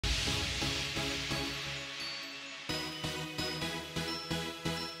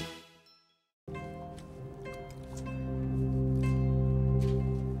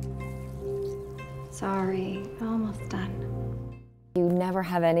Sorry, almost done. You never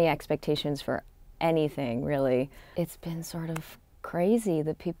have any expectations for anything, really. It's been sort of crazy.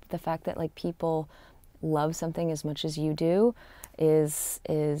 The fact that like people love something as much as you do is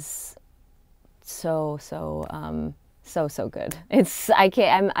so good. I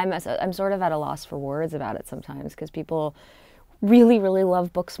can't. I'm sort of at a loss for words about it sometimes because people really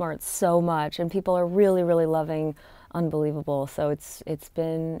love Booksmart so much, and people are really loving Unbelievable. So it's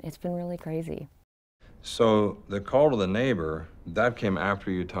been really crazy. So the call to the neighbor, that came after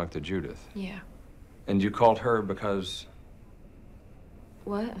you talked to Judith. Yeah. And you called her because...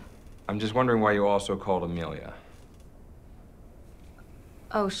 What? I'm just wondering why you also called Amelia.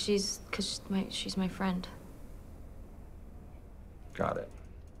 Oh, she's my friend. Got it.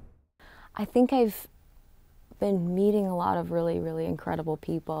 I think I've been meeting a lot of really incredible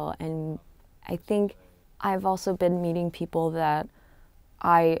people, and I think I've also been meeting people that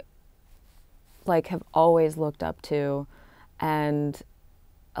I have always looked up to, and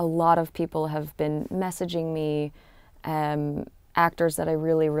a lot of people have been messaging me, actors that I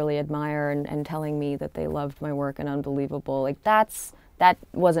really admire, and telling me that they loved my work and Unbelievable. Like that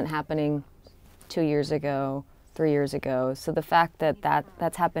wasn't happening 2 years ago, 3 years ago. So the fact that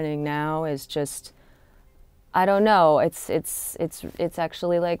that's happening now is just, I don't know. It's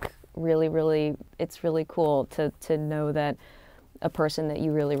actually like it's really cool to know that a person that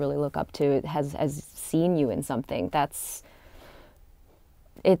you really look up to has seen you in something.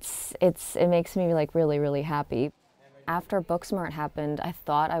 It makes me like really happy. After Booksmart happened, I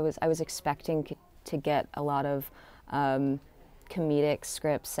thought I was expecting to get a lot of comedic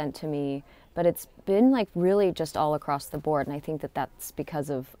scripts sent to me, but it's been like really just all across the board, and I think that that's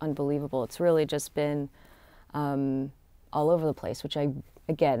because of Unbelievable. It's really just been all over the place, which I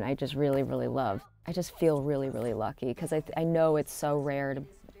just really love. I just feel really lucky because I know it's so rare to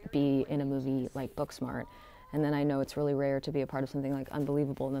be in a movie like Booksmart, and then I know it's really rare to be a part of something like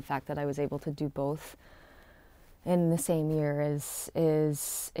Unbelievable, and the fact that I was able to do both in the same year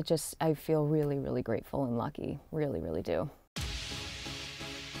is I feel really grateful and lucky, really do.